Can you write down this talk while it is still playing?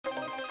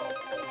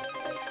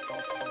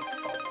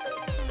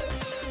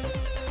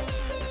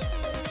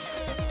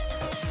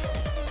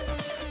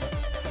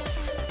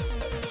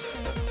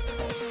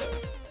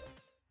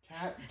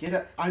Get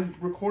up. I'm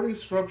recording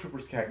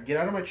ScrubTroopers, cat. Get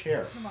out of my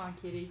chair. Come on,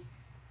 kitty.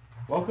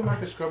 Welcome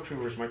back to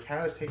ScrubTroopers. My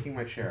cat is taking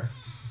my chair.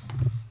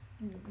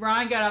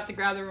 Ryan got up to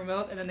grab the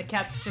remote, and then the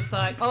cat's just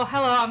like, oh,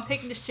 hello, I'm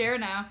taking this chair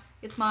now.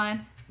 It's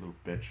mine. Little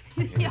bitch.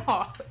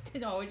 Yeah.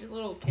 No, it's just a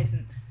little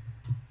kitten.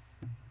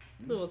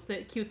 Little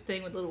cute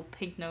thing with a little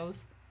pink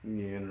nose.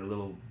 Yeah, and her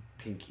little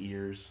pink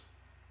ears.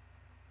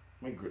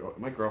 My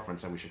girlfriend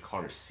said we should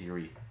call her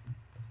Siri.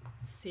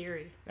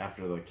 Siri.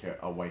 After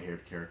a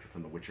white-haired character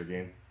from the Witcher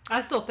game. I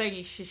still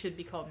think she should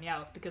be called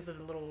Meowth because of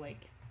the little,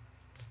 like,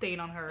 stain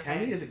on her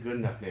Tammy head. is a good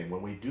enough name.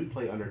 When we do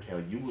play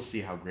Undertale, you will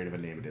see how great of a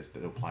name it is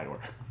that apply to her.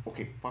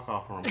 Okay, fuck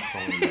off or I'm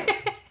throwing you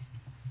out.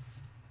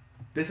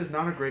 This is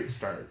not a great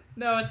start.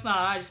 No, it's not.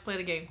 I just play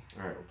the game.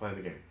 Alright, we're playing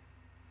the game.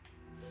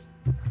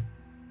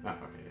 Ah,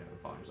 okay, yeah,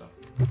 the volume's up.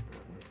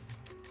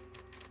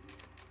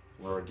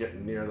 We're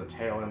getting near the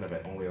tail end of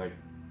it. Only like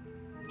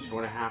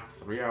 2.5,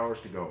 3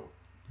 hours to go.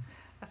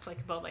 That's like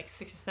about like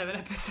 6 or 7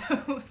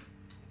 episodes.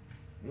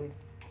 Mm.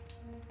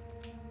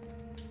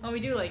 Well, we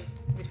do like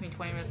between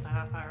 20 minutes to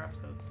half-hour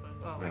episodes. So,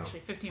 well, No. actually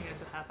 15 minutes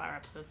to half-hour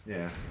episodes.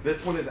 Yeah,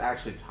 this one is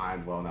actually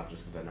timed well enough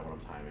just because I know what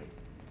I'm timing.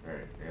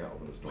 Alright, I gotta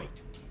open this door.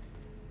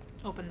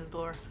 Open this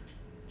door.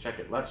 Check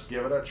it. Let's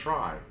give it a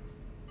try.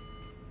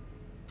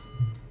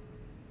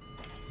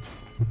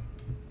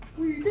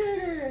 We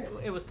did it!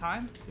 It was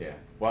timed? Yeah.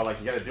 Well, like,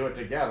 you gotta do it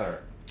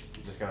together.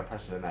 You just gotta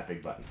press it in that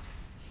big button.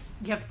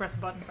 You have to press a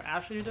button for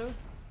Ashley to do it?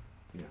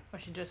 Yeah. Or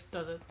she just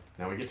does it?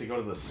 Now we get to go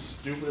to the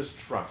stupidest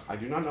trucks. I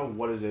do not know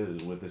what it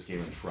is with this game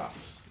of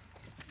trucks.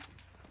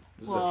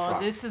 This is a truck.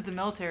 This is the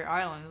military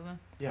island, isn't it?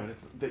 Yeah,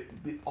 but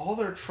it's, all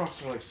their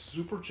trucks are, like,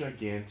 super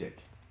gigantic.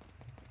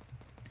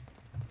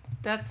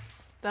 That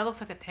looks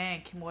like a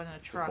tank more than a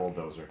truck. It's a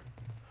bulldozer.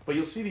 But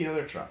you'll see the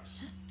other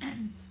trucks.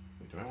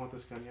 Wait, do I want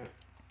this gun yet?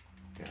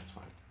 Yeah, it's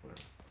fine.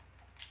 Whatever.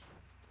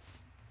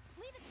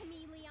 Leave it to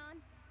me,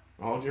 Leon.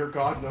 Oh, dear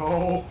God,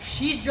 no!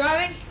 She's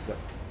driving? Yep.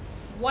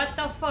 What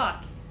the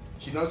fuck?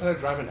 She knows how to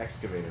drive an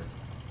excavator.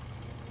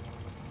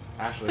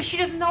 Ashley. But she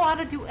doesn't know how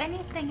to do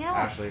anything else.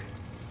 Ashley.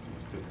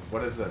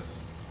 What is this?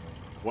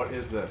 What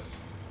is this?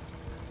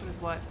 What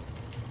is what?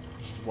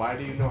 Why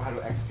do you know how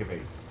to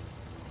excavate?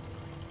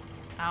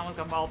 I don't look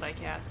a ball back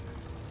yet.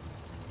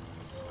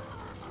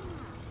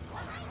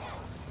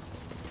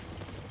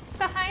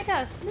 Behind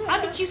us! Yeah. How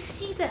did you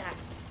see that?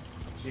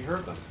 She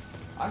heard them.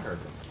 I heard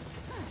them.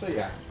 So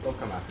yeah, they'll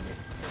come after me.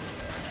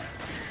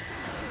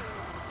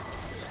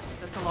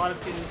 That's a lot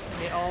of dudes, and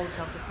they all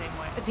jump the same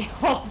way. They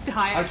all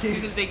die as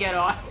soon as they get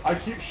on. I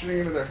keep shooting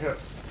into their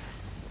hips.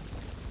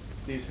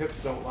 These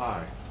hips don't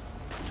lie.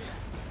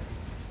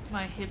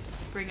 My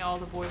hips bring all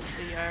the boys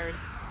to the yard.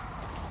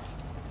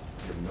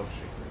 It's your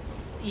milkshake.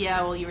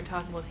 Yeah, well, you were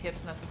talking about hips,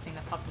 and that's the thing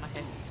that popped in my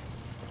head.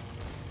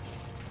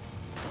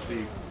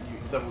 See,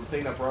 the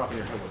thing that brought up in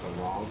your head was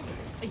the wrong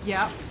thing.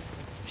 Yeah.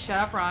 Shut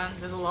up, Ron.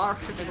 There's a lot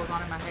of shit that goes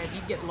on in my head.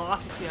 You'd get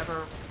lost if you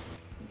ever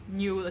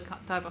knew the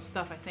type of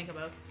stuff I think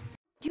about.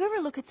 Do you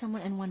ever look at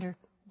someone and wonder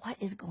what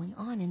is going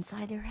on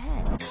inside their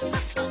head?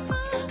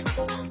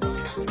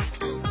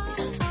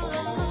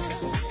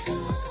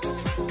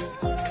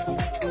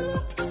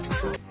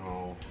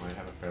 Oh, I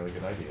have a fairly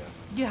good idea.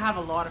 You have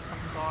a lot of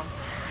fucking bombs.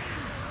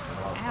 I have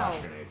a lot of Ow.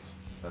 flash grenades.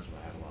 That's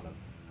what I have a lot of.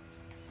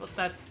 But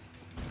that's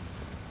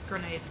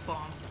grenades,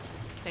 bombs.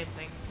 Same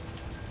thing.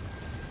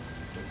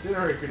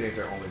 Incendiary grenades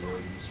are only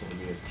really useful to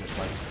me. It's just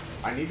like,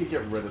 I need to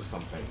get rid of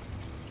something.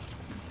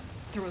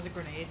 Throws a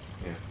grenade.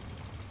 Yeah.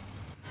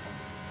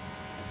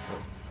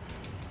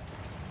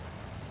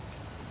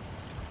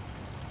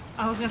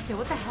 I was gonna say,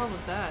 what the hell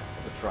was that?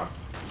 It's a truck.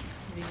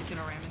 Is he just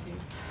gonna ram into you?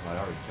 Well, I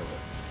already killed it.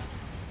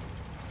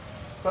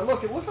 But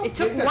look how It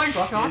took big that one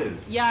truck shot.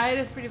 is. Yeah, it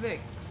is pretty big.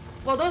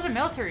 Well, those are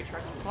military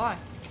trucks, that's why.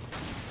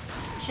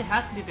 This shit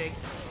has to be big.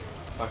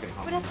 Fucking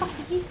Where humble. the fuck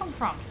did he come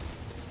from?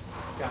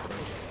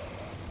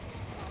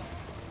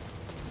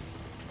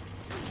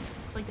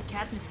 It's like the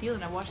cat in the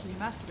ceiling I watched as he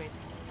masturbate.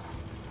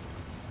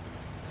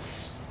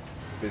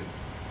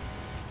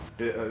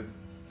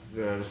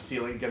 The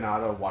ceiling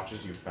Ganado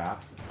watches you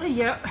fap.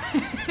 Yeah. Oh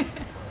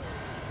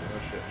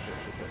shit.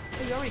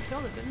 Oh, you already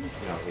killed it, didn't you?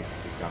 No, it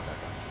got back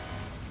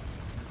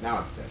up.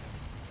 Now it's dead.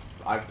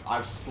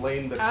 I've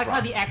slain the I like truck.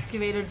 how the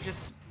excavator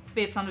just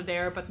fits under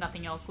there, but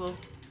nothing else will.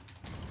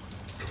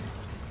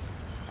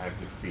 I've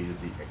defeated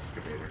the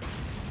excavator.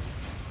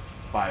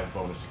 5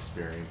 bonus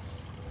experience.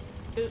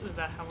 Was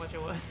that how much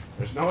it was?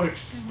 There's no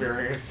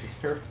experience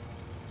here.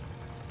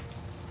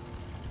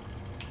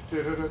 I'm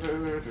leaving it to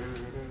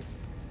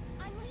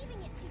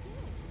you.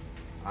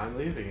 I'm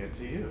leaving it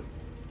to you.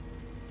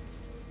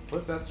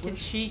 Flip that Can switch.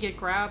 she get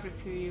grabbed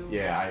if you...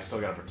 Yeah, I still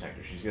gotta protect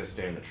her. She's gonna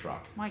stay in the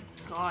truck. My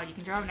god, you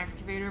can drive an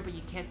excavator, but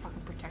you can't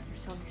fucking protect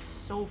yourself. You're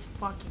so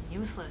fucking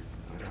useless.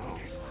 I know.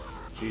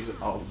 She's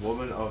a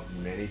woman of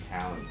many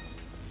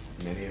talents.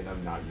 Many of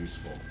them not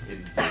useful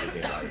in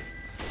day-to-day life.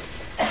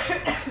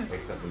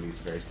 Except in these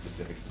very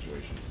specific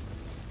situations.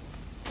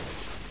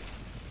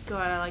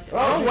 God, I like that. Oh,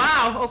 Oh, geez.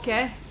 wow,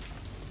 okay.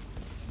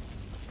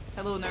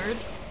 Hello, nerd.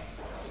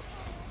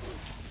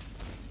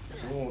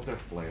 Oh, with their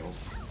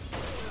flails.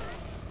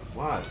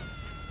 What?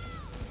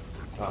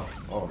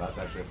 Oh, that's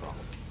actually a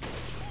problem.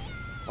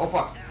 Oh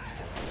fuck!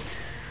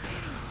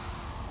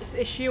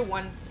 Is she a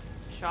one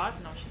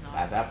shot? No, she's not.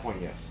 At that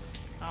point, yes.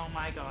 Oh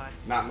my god.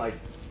 Not like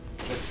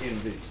just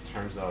in the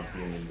terms of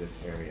being in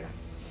this area.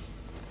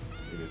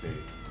 It is a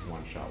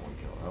one shot, one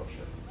kill. Oh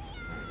shit.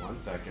 Alright, 1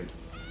 second.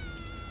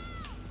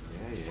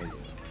 Yeah.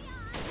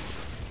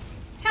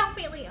 Help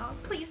me, Leon.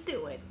 Please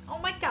do it. Oh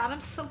my god,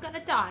 I'm so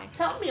gonna die.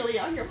 Help me,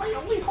 Leon. You're my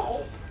only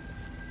hope.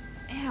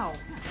 Ow.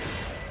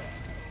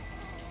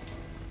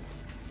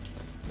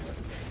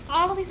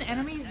 All of these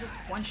enemies just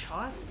one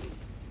shot?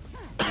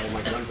 Oh,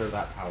 my guns are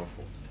that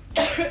powerful.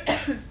 I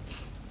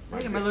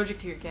think I'm allergic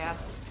to your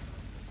cats.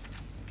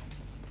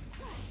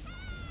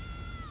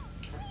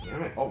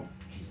 Damn it. Oh,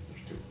 Jesus,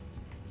 there's two.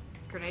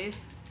 Grenade?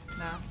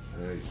 No. I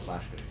know these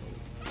flash grenades.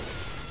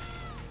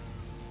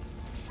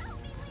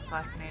 Does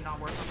flash grenade not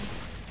work on me?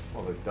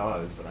 Well, it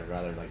does, but I'd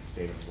rather like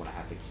save it when I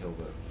have to kill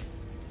the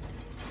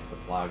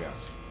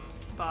Plagas.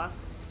 Boss?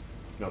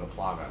 No, the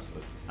Plagas.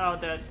 Oh,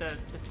 the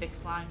thick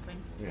flying thing?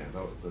 Yeah,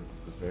 the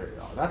very.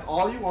 That's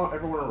all you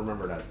ever want to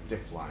remember it as,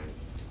 dick flying.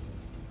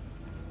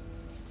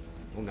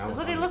 Well, now That's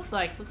what it looks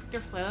like. Looks like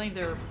they're flailing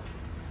their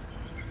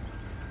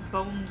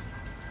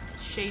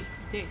bone-shaped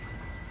dicks.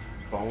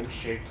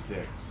 Bone-shaped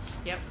dicks.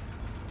 Yep.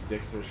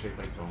 Dicks that are shaped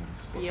like bones.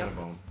 What kind of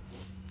bone?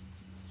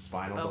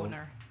 Spinal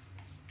Boner.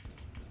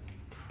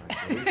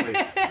 bone?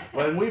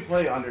 When we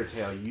play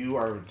Undertale, you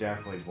are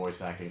definitely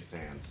voice acting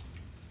Sans.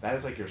 That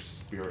is like your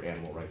spirit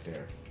animal right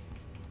there.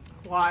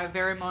 Why?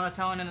 Very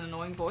monotone and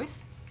annoying voice?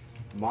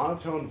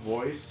 Monotone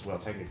voice, well,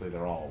 technically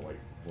they're all like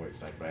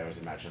voice act, but I always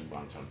imagine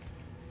monotone.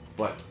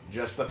 But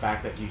just the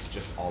fact that he's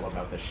just all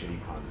about the shitty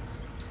puns.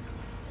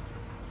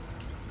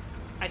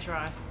 I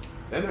try.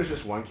 Then there's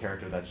just one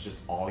character that's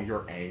just all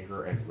your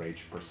anger and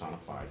rage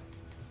personified.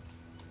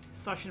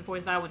 So I should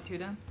voice that one too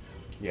then?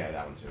 Yeah,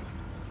 that one too.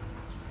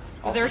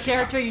 Is there a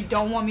character you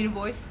don't want me to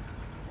voice?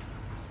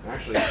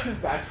 Actually,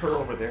 that's her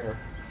over there.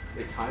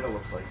 It kind of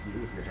looks like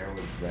you if your hair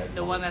was red.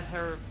 The one that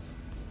her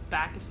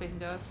back is facing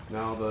to us?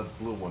 No, the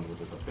blue one with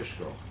the fish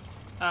girl.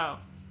 Oh.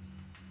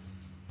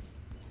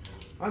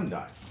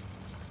 Undyne.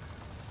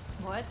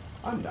 What?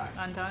 Undyne.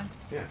 Undyne?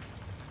 Yeah.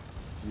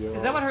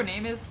 Is that what her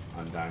name is?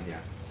 Undyne, yeah.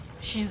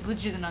 She's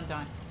legit an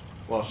Undyne.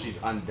 Well, she's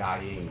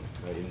undying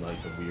in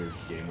like the weird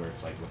game where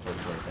it's like referred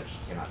to her as that she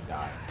cannot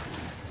die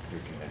through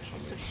conventional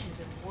So means. she's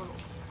immortal.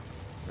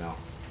 No,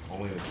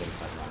 only in the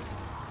genocide run.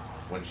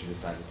 When she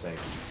decided to say,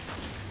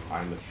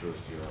 I'm the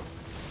truest hero.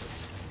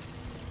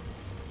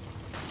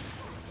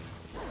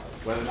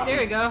 Whether or not There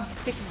we go.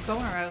 Take his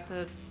boner out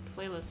the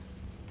playlist.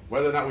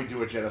 Whether or not we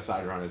do a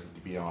genocide run is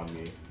beyond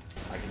me.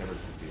 I can never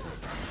defeat her.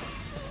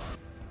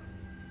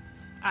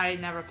 I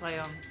never play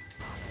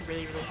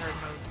really hard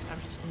mode.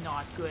 I'm just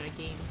not good at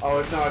games.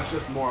 Oh, no, it's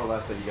just more or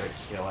less that you gotta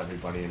kill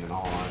everybody, and in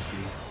all honesty,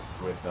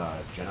 with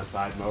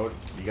genocide mode,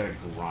 you gotta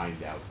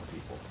grind out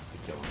people to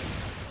kill them.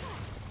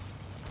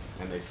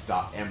 And they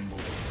stop, and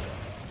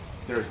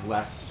there's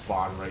less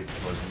spawn rate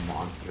for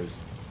monsters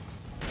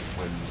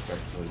when you start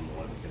killing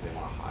more because they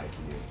want to hide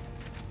from you.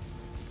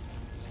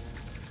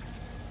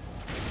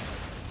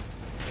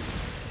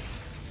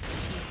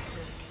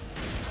 Jesus.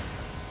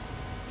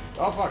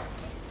 Oh, fuck!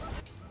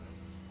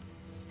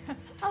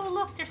 Oh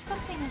look, there's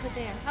something over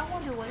there. I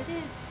wonder what it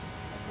is.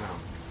 No.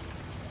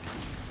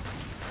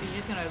 You're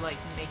just gonna like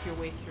make your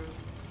way through.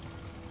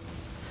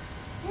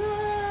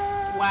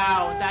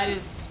 Wow, that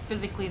is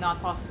physically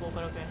not possible,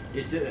 but okay.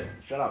 It did it.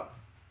 Shut up.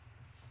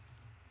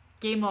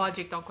 Game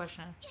logic, don't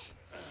question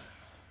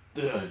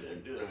it.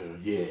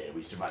 Yeah,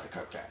 we survived the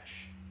car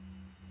crash.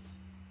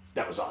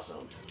 That was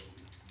awesome.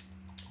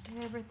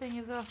 Everything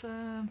is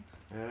awesome.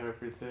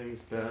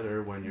 Everything's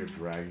better when you're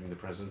dragging the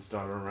president's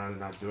daughter around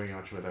and not doing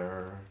much with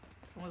her.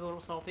 Someone's a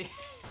little salty.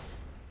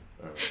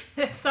 Oh.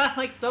 It sounded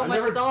like so I much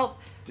never salt.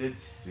 Did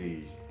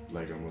see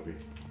Lego Movie.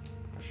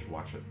 I should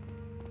watch it.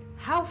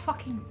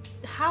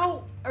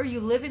 How are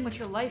you living with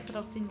your life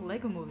without seeing the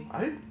Lego movie?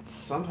 I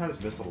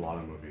sometimes miss a lot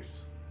of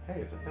movies.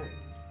 Hey, it's a thing.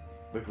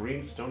 The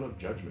Green Stone of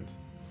Judgment.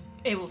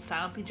 It will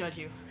silently judge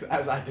you.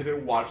 As I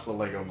didn't watch the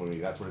Lego Movie,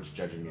 that's what it's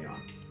judging me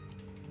on.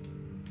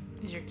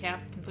 Is your cap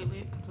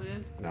completed?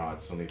 No,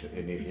 it still needs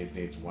it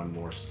needs one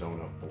more stone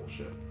of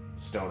bullshit.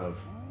 Stone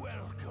of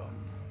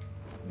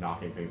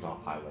knocking things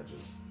off high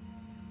ledges.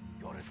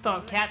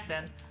 Stone cat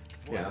then.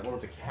 Yeah, that one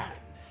was a cat.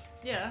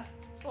 Yeah.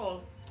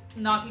 Well,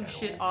 knocking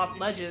shit off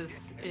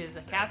ledges is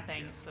a cat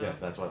thing, so. Yes,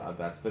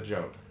 that's the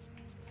joke.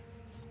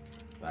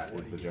 That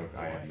is the joke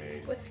I have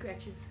made. Butt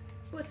scratches.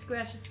 Butt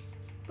scratches.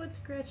 Butt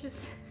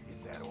scratches.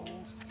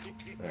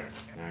 There.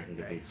 Now I can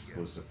get the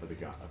exclusive for the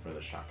gun for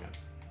the shotgun.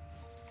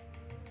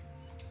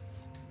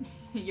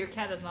 Your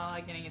cat does not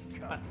like getting its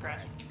butt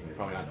scratched. You're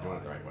probably not doing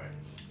it the right way.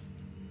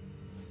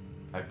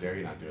 How dare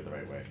you not do it the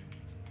right way?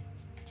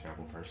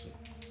 Terrible person.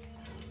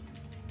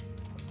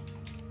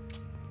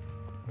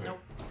 Nope.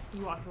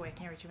 You walked away. I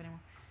can't reach you anymore.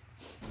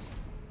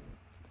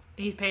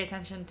 You need to pay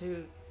attention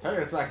to. Hey,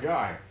 it's that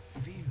guy.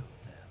 Feel them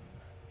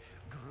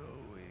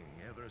growing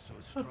ever so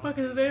strong. What the fuck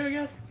is his name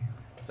again?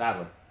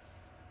 Sadler.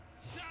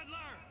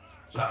 Sadler,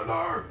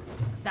 Sadler!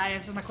 That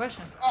answers my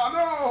question. Oh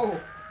no!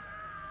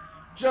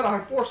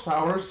 Jedi Force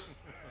powers.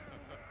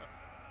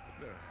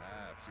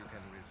 Perhaps you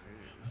can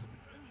resist,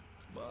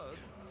 but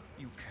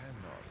you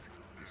cannot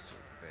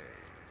disobey.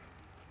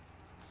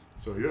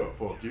 So yeah,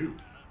 fuck you.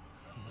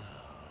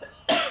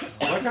 I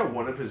like how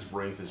one of his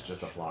rings is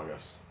just a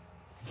Plagas.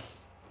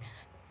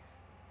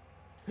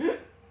 Oh,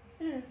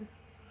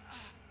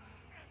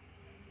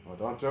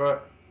 don't do it.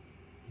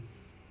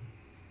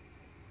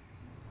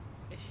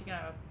 Is she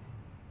gonna...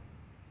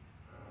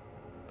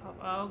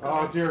 Oh, God.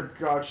 Oh dear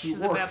God, she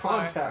She's a wore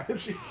vampire.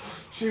 contacts.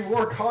 She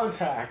wore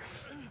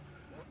contacts.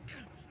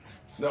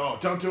 No,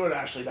 don't do it,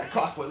 Ashley. That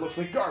cosplay looks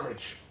like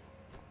garbage.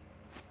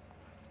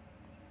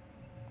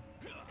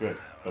 Good.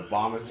 The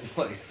bomb is in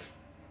place.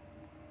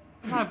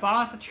 My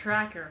boss a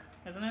tracker,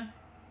 isn't it?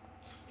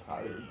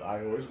 I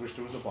always wished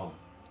it was a bomb.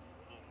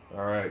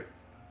 Alright.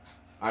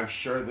 I'm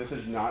sure this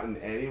is not in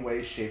any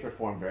way, shape, or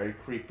form very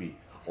creepy.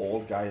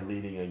 Old guy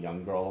leading a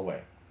young girl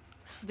away.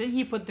 Didn't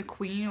he put the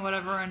queen or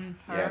whatever in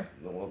her? Yeah,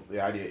 well,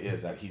 the idea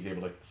is that he's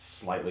able to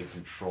slightly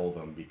control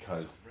them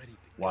because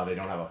while they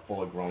don't have a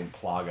full grown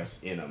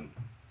Plagas in them,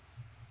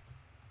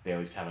 they at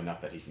least have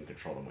enough that he can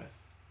control them with.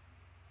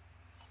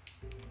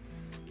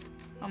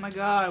 Oh my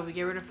God, we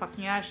get rid of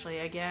fucking Ashley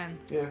again.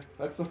 Yeah,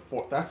 that's the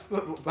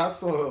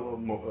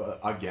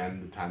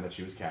again the time that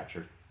she was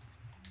captured.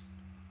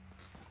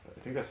 I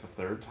think that's the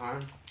third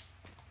time,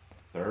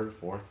 third,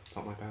 fourth,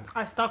 something like that.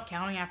 I stopped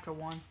counting after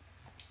 1.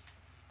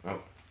 Oh,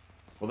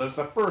 well, there's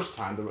the first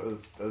time,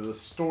 the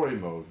story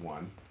mode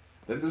one.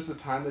 Then there's the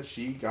time that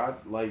she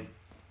got like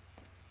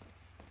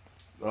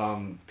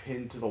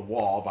pinned to the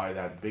wall by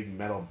that big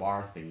metal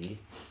bar thingy.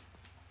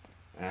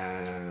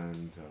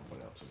 And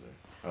what else is there?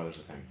 Oh, there's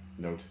a thing.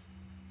 Note.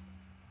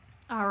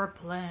 Our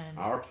plan.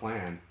 Our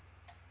plan.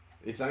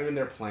 It's not even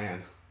their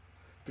plan,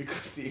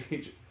 because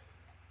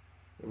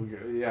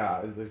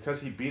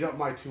because he beat up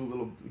my 2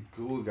 little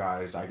ghoul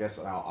guys. I guess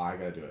now I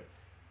gotta do it.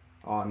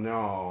 Oh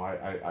no!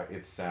 I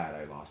it's sad.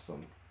 I lost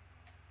them.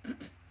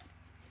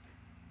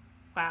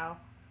 Wow.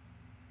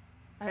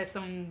 That is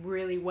some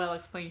really well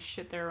explained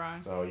shit there,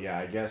 Ron. So yeah,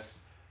 I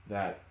guess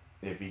that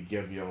if he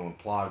give you a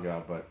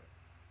Plaga, but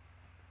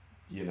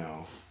you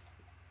know,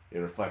 it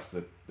reflects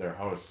their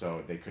host,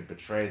 so they could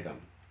betray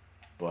them.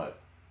 But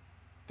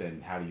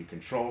then how do you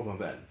control them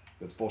then?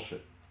 That's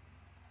bullshit.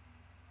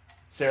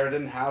 Sarah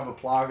didn't have a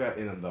Plaga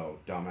in him though,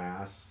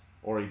 dumbass.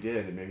 Or he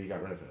did, and maybe he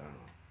got rid of it.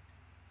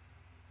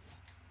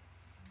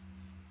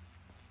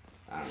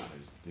 I don't know.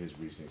 His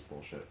reasoning's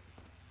bullshit.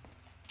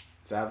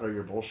 Sadler,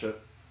 you're bullshit.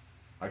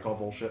 I call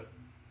bullshit.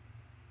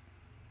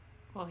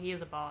 Well, he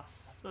is a boss.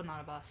 Well,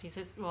 not a boss. He's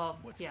his. Well,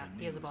 What's yeah,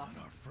 the he is a news boss.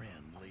 on our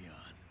friend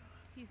Leon?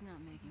 He's not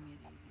making it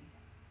easy.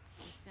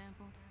 The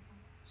sample?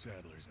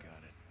 Sadler's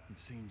got it. It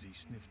seems he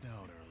sniffed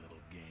out our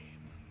little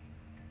game.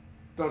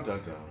 Dun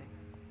dun dun.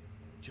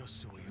 Just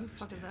so we Who the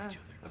fuck is understand that? each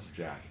other That's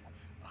clearly, Jack.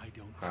 I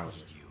don't Howard.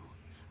 trust you,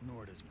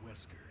 nor does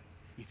Wesker.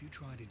 If you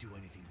try to do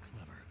anything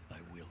clever,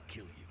 I will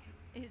kill you.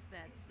 Is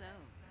that so?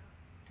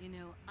 You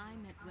know, I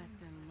met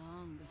Wesker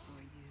long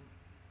before you.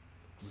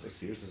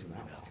 6 years isn't Soon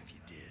that enough long. if you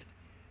did.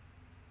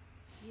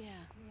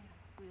 Yeah,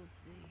 we'll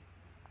see.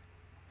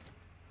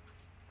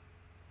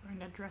 Wearing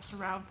that dress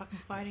around fucking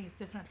fighting is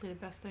definitely the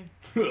best thing.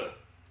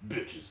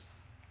 Bitches.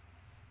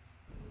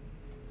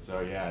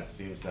 So yeah, it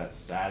seems that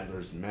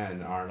Sadler's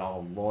men aren't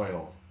all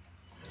loyal.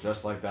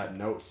 Just like that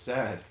note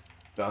said.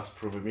 Thus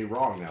proving me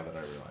wrong now that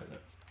I realize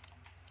it.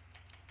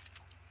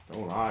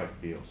 Don't I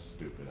feel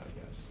stupid, I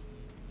guess.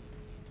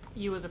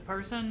 You as a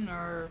person,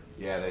 or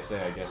Yeah, they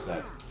say, I guess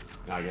that...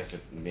 No, I guess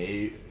it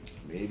maybe,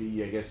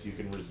 I guess you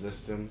can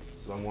resist him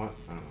somewhat.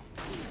 I don't know.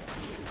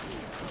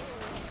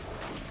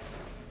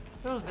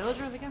 those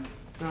villagers again?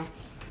 No.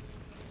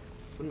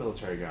 It's the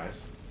military guys.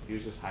 He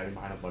was just hiding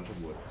behind a bunch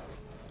of wood.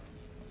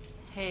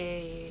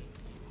 Hey,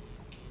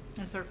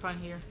 insert fun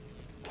here.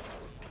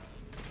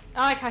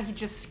 I like how he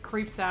just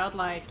creeps out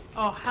like,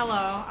 oh,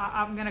 hello,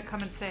 I'm gonna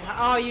come and say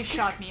hi. Oh, you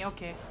shot me,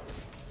 okay.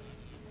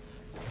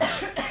 Oh, I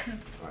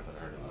thought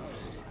I heard him.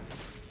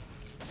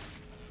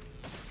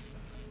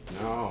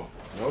 No.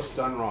 No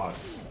stun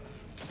rods.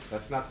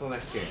 That's not till the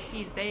next game.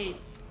 He's dead.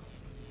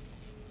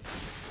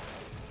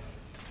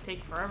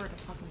 Take forever to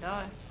fucking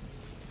die.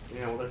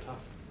 Yeah, well, they're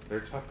tough. They're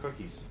tough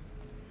cookies.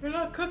 They're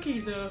not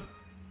cookies, though.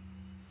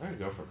 I'm gonna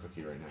go for a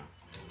cookie right now.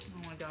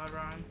 Oh my god,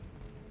 Ron.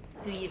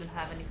 Do you even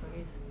have any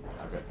cookies?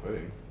 I've got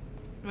pudding.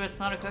 But it's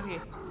not a cookie.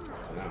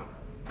 I know.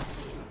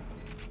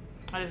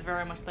 That is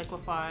very much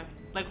liquefied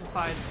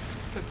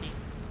cookie.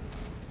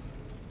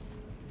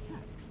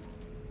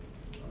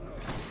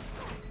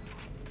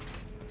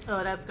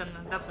 Oh, that's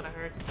gonna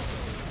hurt.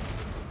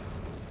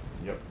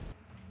 Yep.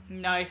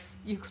 Nice.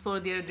 You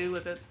exploded the other dude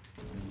with it.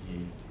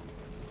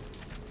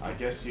 I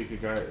guess you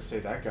could say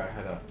that guy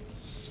had a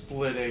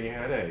splitting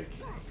headache.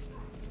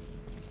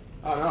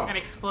 Oh no. An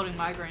exploding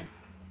migraine.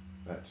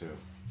 That too.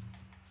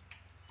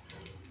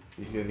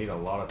 He's gonna need a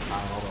lot of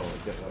Tylenol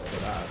to get over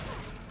that.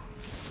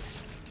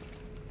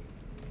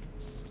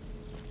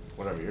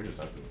 Whatever, you're just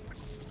talking.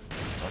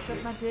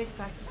 Put my dick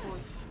back and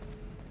forth.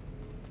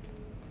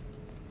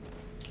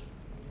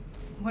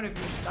 What if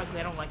you're just ugly?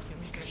 I don't like you.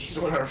 I'm just gonna Just shoot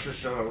you. whatever, just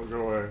shut up,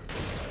 go away.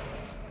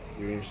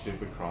 You and your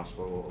stupid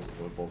crossbow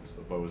bolts,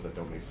 bows that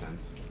don't make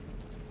sense.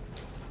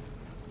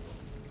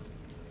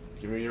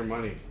 Give me your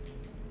money.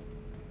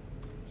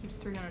 Keeps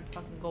 300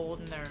 fucking gold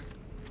in their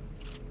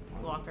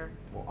locker.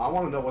 Well, I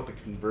want to know what the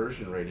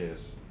conversion rate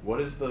is.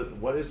 What is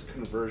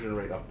conversion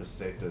rate of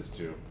pesetas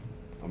to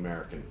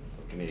American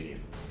or Canadian?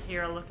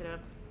 Here, I'll look it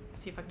up.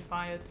 See if I can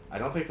find it. I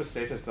don't think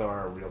pesetas though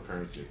are a real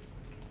currency.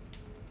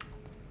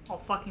 I'll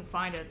fucking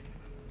find it.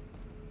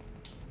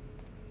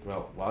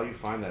 Well, while you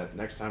find that,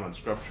 next time on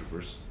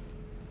ScrubTroopers,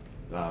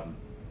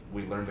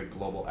 we learn the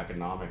global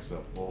economics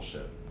of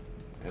bullshit.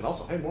 And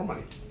also, hey, more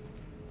money.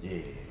 Yeah.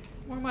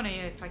 More money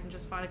if I can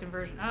just find a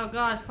conversion. Oh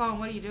god, phone,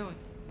 what are you doing?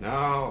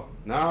 No,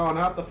 no,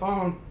 not the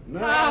phone.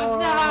 No. Oh,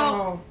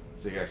 no.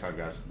 See you next time,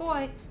 guys.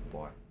 Boy.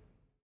 Boy.